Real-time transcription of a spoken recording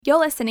You're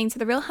listening to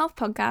the Real Health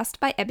Podcast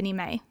by Ebony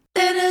May.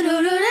 And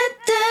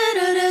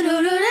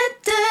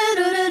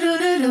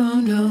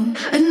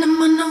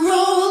I'm on a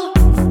roll.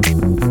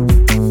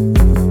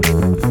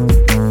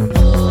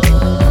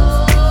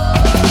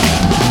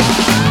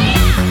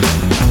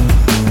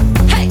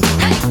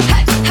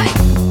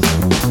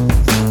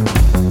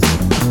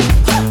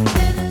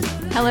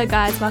 Hello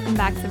guys, welcome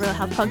back to the Real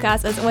Health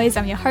Podcast. As always,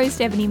 I'm your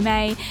host, Ebony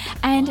May,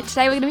 and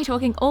today we're going to be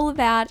talking all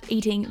about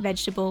eating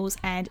vegetables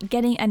and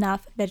getting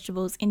enough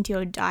vegetables into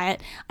your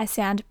diet. I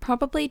sound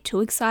probably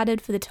too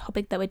excited for the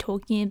topic that we're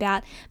talking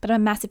about, but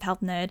I'm a massive health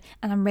nerd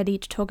and I'm ready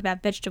to talk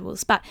about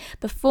vegetables. But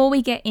before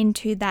we get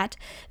into that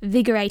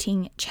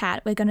invigorating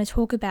chat, we're going to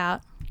talk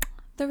about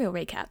the real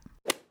recap.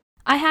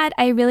 I had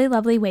a really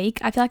lovely week.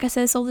 I feel like I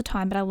say this all the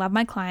time, but I love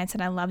my clients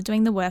and I love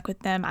doing the work with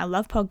them. I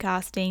love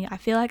podcasting. I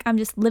feel like I'm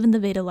just living the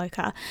vida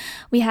loca.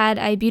 We had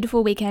a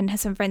beautiful weekend.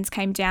 Some friends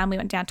came down. We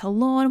went down to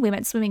Lorne. We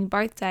went swimming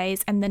both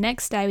days. And the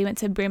next day we went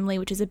to Brimley,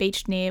 which is a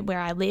beach near where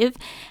I live.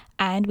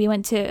 And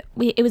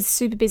it was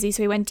super busy,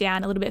 so we went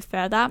down a little bit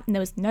further and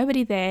there was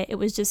nobody there. It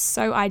was just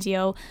so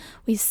ideal.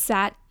 We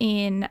sat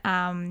in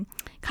kind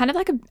of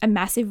like a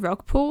massive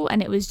rock pool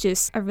and it was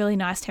just a really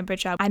nice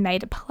temperature. I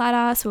made a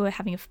platter, so we were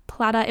having a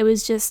platter. It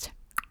was just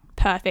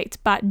perfect.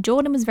 But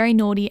Jordan was very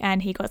naughty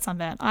and he got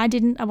sunburned. I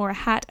didn't. I wore a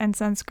hat and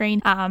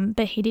sunscreen,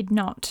 but he did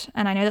not.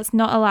 And I know that's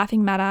not a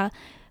laughing matter.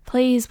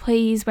 Please,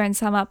 we're in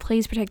summer,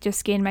 please protect your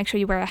skin. Make sure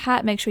you wear a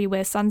hat, make sure you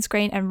wear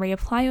sunscreen and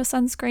reapply your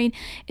sunscreen.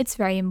 It's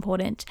very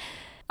important.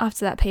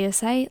 After that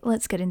PSA,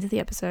 let's get into the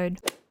episode.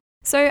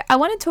 So I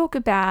want to talk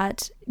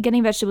about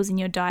getting vegetables in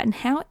your diet and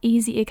how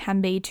easy it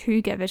can be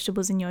to get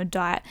vegetables in your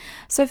diet.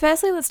 So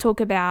firstly, let's talk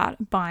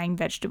about buying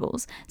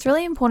vegetables. It's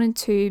really important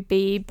to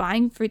be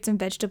buying fruits and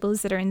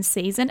vegetables that are in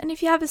season. And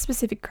if you have a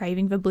specific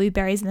craving for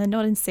blueberries and they're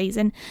not in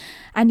season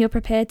and you're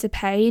prepared to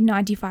pay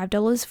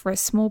 $95 for a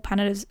small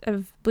punnet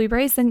of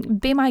blueberries, then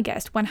be my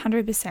guest,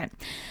 100%.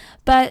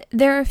 But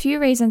there are a few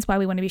reasons why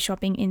we want to be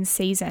shopping in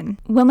season.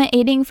 When we're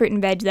eating fruit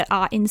and veg that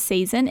are in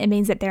season, it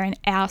means that they're in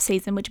our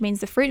season, which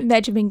means the fruit and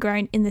veg have been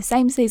grown in the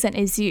same season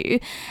as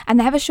you, and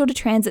they have a shorter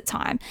transit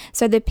time.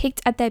 So they're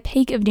picked at their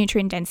peak of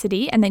nutrient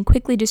density and then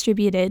quickly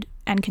distributed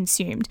and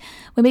consumed.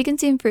 When we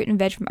consume fruit and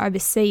veg from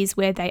overseas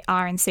where they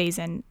are in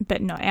season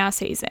but not our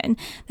season,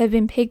 they've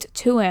been picked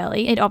too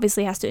early. It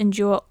obviously has to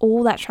endure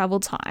all that travel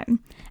time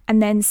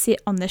and then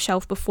sit on the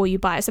shelf before you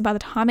buy it. So by the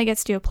time it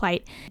gets to your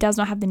plate, it does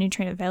not have the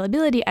nutrient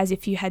availability as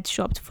if you had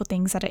shopped for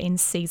things that are in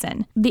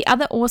season. The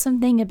other awesome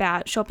thing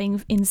about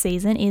shopping in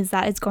season is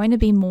that it's going to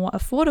be more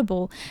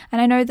affordable.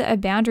 And I know that a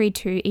boundary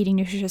to eating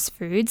nutritious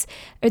foods,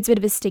 it's a bit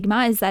of a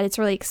stigma, is that it's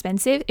really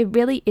expensive. It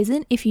really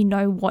isn't if you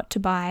know what to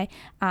buy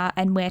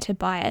and where to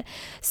buy it.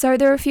 So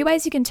there are a few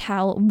ways you can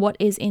tell what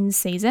is in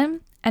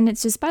season. And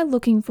it's just by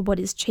looking for what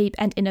is cheap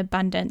and in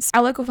abundance.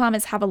 Our local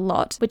farmers have a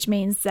lot, which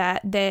means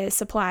that their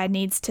supply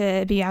needs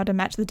to be able to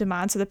match the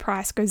demand so the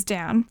price goes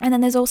down. And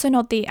then there's also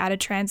not the added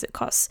transit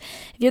costs.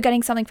 If you're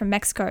getting something from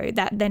Mexico,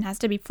 that then has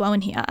to be flown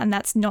here and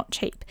that's not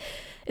cheap.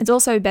 It's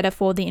also better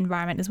for the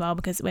environment as well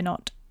because we're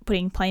not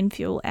putting plane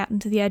fuel out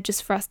into the air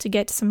just for us to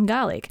get some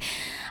garlic.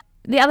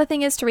 The other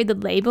thing is to read the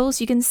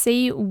labels. You can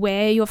see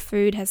where your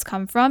food has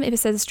come from. If it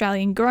says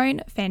Australian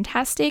grown,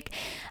 fantastic.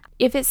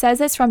 If it says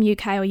it's from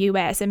UK or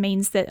US, it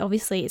means that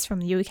obviously it's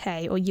from the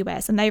UK or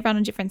US and they run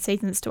on different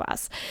seasons to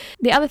us.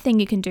 The other thing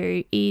you can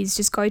do is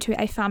just go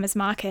to a farmer's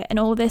market and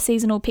all of their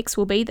seasonal picks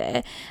will be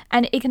there.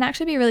 And it can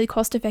actually be a really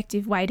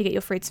cost-effective way to get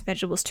your fruits and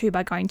vegetables too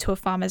by going to a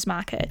farmer's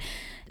market,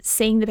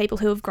 seeing the people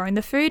who have grown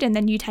the food and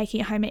then you taking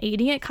it home and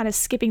eating it, kind of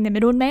skipping the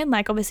middleman.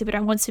 Like obviously we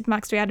don't want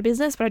supermarkets to be out of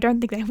business, but I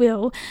don't think they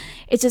will.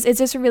 It's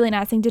just a really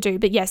nice thing to do.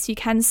 But yes, you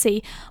can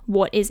see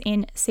what is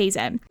in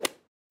season.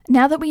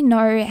 Now that we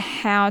know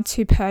how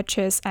to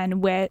purchase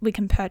and where we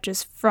can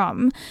purchase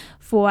from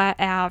for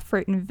our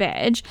fruit and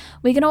veg,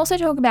 we can also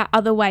talk about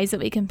other ways that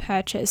we can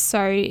purchase.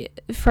 So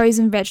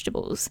frozen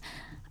vegetables.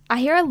 I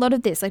hear a lot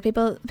of this, like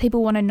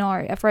people want to know,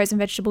 are frozen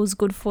vegetables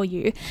good for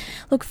you?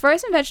 Look,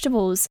 frozen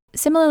vegetables,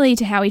 similarly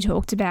to how we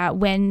talked about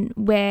when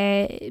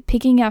we're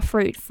picking our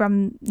fruit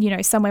from,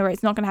 somewhere where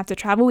it's not going to have to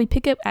travel, we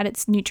pick it at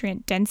its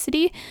nutrient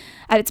density,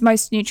 at its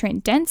most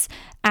nutrient dense,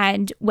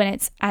 and when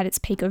it's at its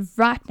peak of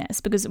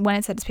ripeness, because when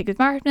it's at its peak of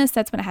ripeness,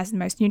 that's when it has the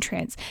most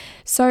nutrients.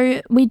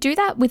 So we do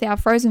that with our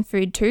frozen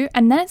food too,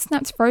 and then it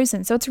snaps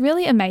frozen. So it's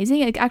really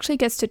amazing. It actually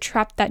gets to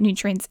trap that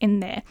nutrients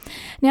in there.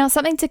 Now,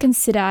 something to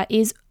consider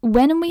is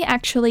when we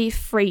actually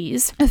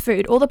freeze a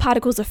food, all the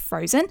particles are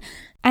frozen,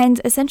 and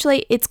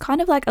essentially it's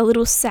kind of like a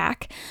little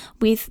sack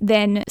with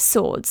then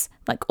swords,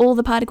 like all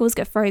the particles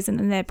get frozen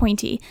and they're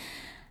pointy.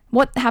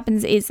 What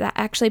happens is that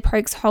actually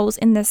pokes holes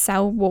in the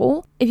cell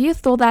wall. If you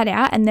thaw that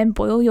out and then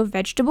boil your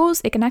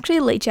vegetables, it can actually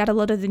leach out a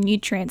lot of the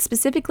nutrients,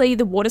 specifically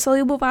the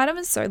water-soluble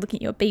vitamins, so looking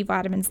at your B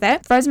vitamins there.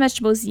 Frozen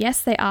vegetables,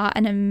 yes, they are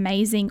an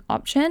amazing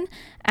option,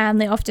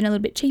 and they're often a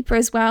little bit cheaper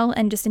as well,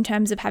 and just in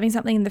terms of having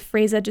something in the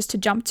freezer just to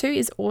jump to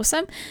is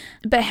awesome,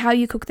 but how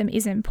you cook them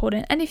is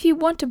important. And if you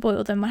want to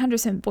boil them,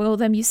 100% boil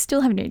them, you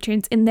still have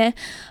nutrients in there,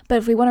 but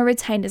if we want to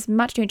retain as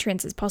much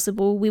nutrients as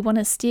possible, we want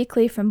to steer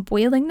clear from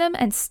boiling them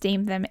and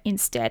steam them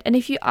instead. And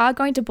if you are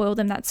going to boil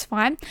them, that's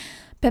fine,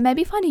 but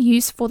maybe find a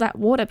use for that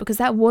water, because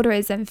that water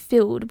is then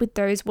filled with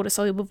those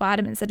water-soluble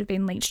vitamins that have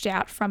been leached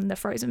out from the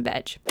frozen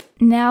veg.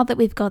 Now that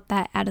we've got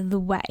that out of the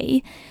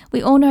way,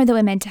 we all know that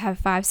we're meant to have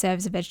 5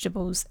 serves of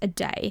vegetables a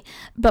day,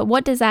 but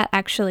what does that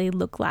actually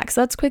look like?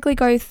 So let's quickly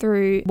go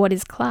through what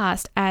is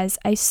classed as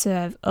a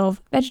serve of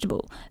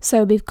vegetable.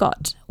 So we've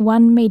got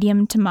 1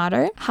 medium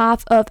tomato,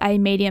 half of a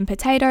medium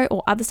potato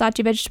or other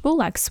starchy vegetable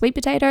like sweet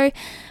potato.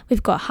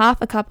 We've got half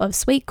a cup of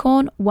sweet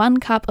corn, 1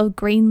 cup of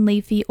green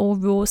leafy or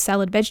raw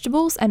salad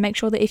vegetables, and make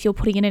sure that if you're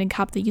putting it in a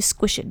cup that you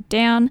squish it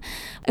down.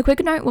 A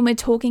quick note when we're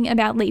talking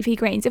about leafy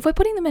greens, if we're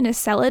putting them in a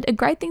salad, a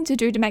great thing to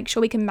do to make sure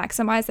we can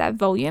maximize that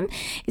volume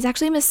is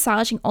actually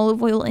massaging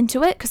olive oil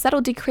into it, because that'll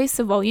decrease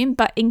the volume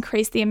but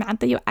increase the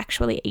amount that you're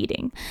actually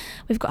eating.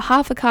 We've got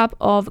half a cup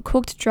of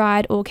cooked,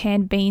 dried or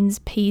canned beans,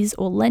 peas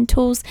or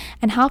lentils,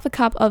 and half a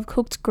cup of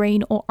cooked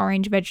green or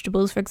orange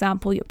vegetables, for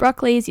example your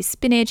broccolis, your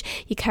spinach,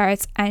 your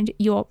carrots and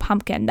your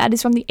pumpkin. That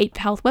is from the Eat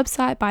for Health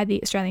website by the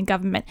Australian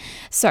government.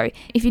 So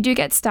if you do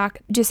get stuck,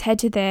 just head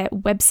to their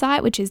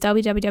website, which is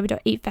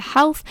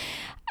www.eatforhealth,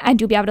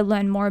 and you'll be able to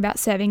learn more about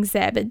servings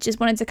there, but just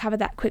wanted to cover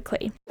that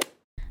quickly.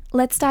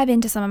 Let's dive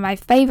into some of my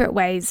favorite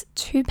ways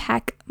to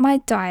pack my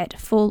diet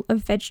full of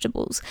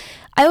vegetables.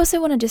 I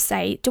also wanted to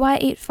say, do I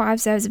eat 5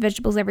 serves of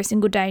vegetables every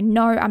single day?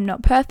 No, I'm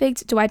not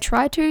perfect. Do I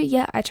try to?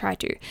 Yeah, I try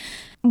to.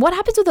 What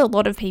happens with a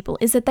lot of people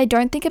is that they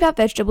don't think about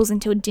vegetables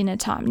until dinner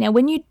time. Now,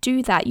 when you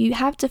do that, you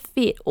have to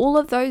fit all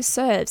of those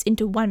serves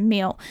into one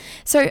meal.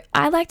 So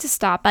I like to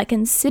start by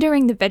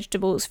considering the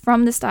vegetables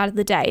from the start of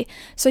the day.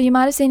 So you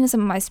might have seen in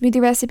some of my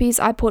smoothie recipes,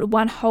 I put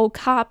 1 whole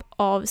cup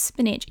of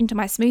spinach into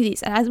my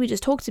smoothies. And as we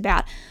just talked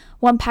about,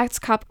 1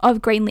 packed cup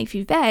of green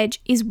leafy veg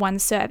is 1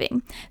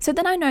 serving. So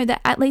then I know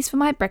that at least for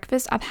my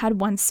breakfast, I've had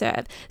 1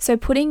 serve. So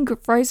putting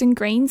frozen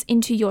greens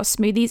into your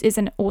smoothies is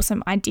an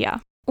awesome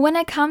idea. When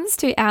it comes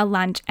to our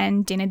lunch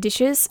and dinner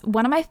dishes,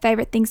 one of my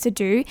favorite things to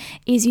do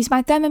is use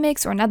my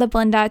Thermomix or another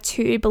blender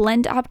to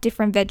blend up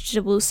different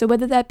vegetables. So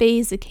whether that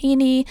be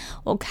zucchini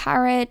or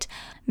carrot,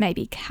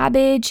 maybe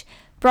cabbage,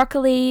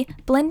 broccoli,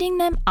 blending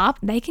them up,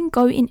 they can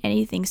go in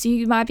anything. So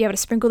you might be able to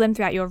sprinkle them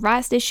throughout your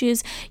rice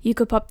dishes. You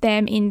could pop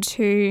them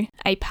into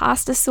a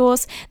pasta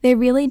sauce. They're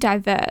really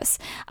diverse.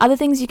 Other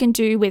things you can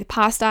do with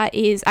pasta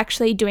is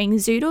actually doing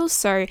zoodles.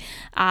 So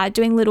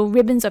doing little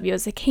ribbons of your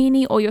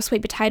zucchini or your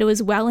sweet potato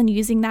as well and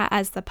using that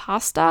as the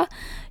pasta.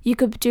 You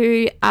could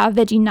do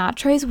veggie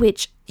nachos,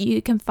 which you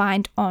can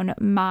find on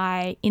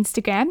my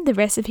Instagram. The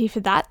recipe for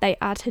that, they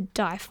are to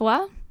die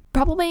for.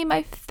 Probably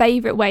my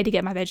favorite way to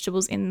get my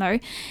vegetables in though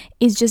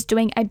is just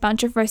doing a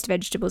bunch of roast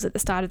vegetables at the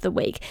start of the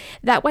week.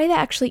 That way they're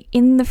actually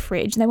in the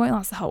fridge. They won't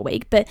last the whole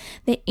week, but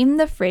they're in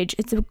the fridge.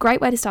 It's a great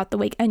way to start the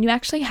week and you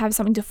actually have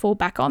something to fall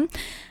back on.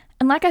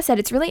 And like I said,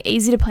 it's really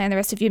easy to plan the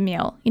rest of your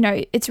meal. You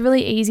know, it's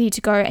really easy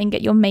to go and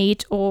get your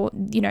meat or,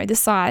 the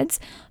sides.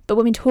 But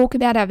when we talk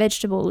about our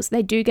vegetables,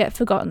 they do get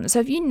forgotten. So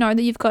if you know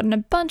that you've gotten a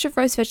bunch of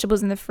roast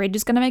vegetables in the fridge,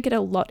 it's going to make it a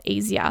lot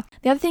easier.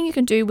 The other thing you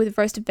can do with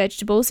roasted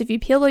vegetables, if you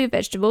peel all your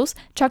vegetables,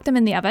 chuck them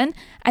in the oven,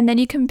 and then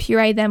you can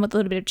puree them with a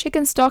little bit of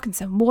chicken stock and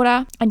some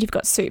water, and you've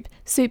got soup.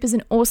 Soup is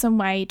an awesome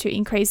way to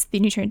increase the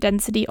nutrient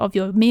density of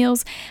your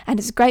meals, and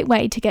it's a great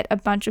way to get a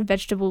bunch of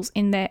vegetables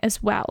in there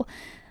as well.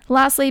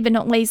 Lastly, but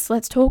not least,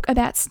 let's talk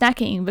about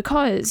snacking,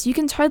 because you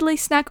can totally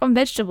snack on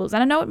vegetables.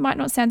 And I know it might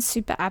not sound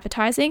super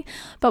appetizing,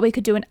 but we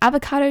could do an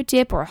avocado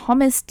dip or a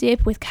hummus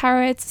dip with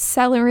carrots,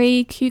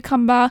 celery,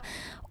 cucumber.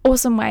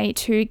 Awesome way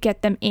to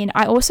get them in.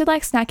 I also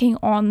like snacking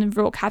on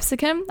raw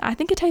capsicum. I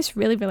think it tastes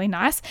really, really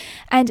nice.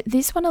 And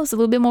this one is a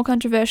little bit more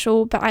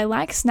controversial, but I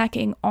like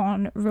snacking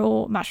on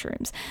raw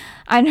mushrooms.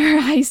 I know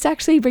I used to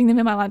actually bring them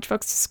in my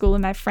lunchbox to school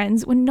and my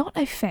friends were not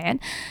a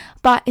fan,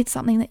 but it's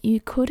something that you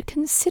could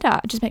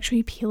consider. Just make sure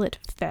you peel it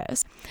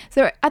first.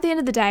 So at the end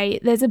of the day,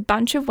 there's a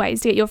bunch of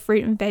ways to get your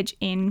fruit and veg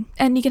in,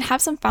 and you can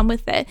have some fun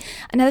with it.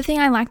 Another thing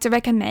I like to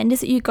recommend is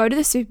that you go to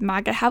the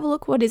supermarket, have a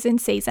look what is in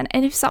season,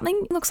 and if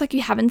something looks like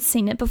you haven't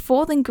seen it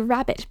before, then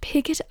grab it,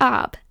 pick it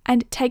up,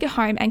 and take it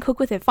home and cook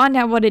with it. Find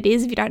out what it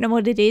is if you don't know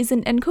what it is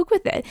and cook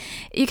with it.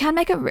 You can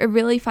make it a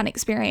really fun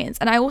experience.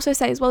 And I also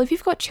say as well, if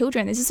you've got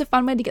children, this is a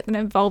fun way to get them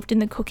involved in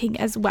the cooking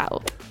as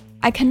well.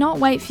 I cannot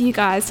wait for you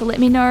guys to let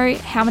me know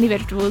how many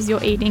vegetables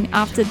you're eating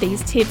after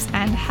these tips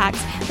and hacks.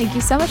 Thank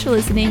you so much for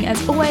listening.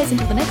 As always,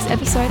 until the next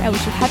episode, I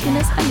wish you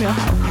happiness and real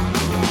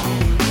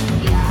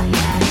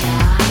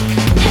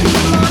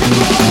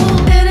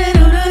health.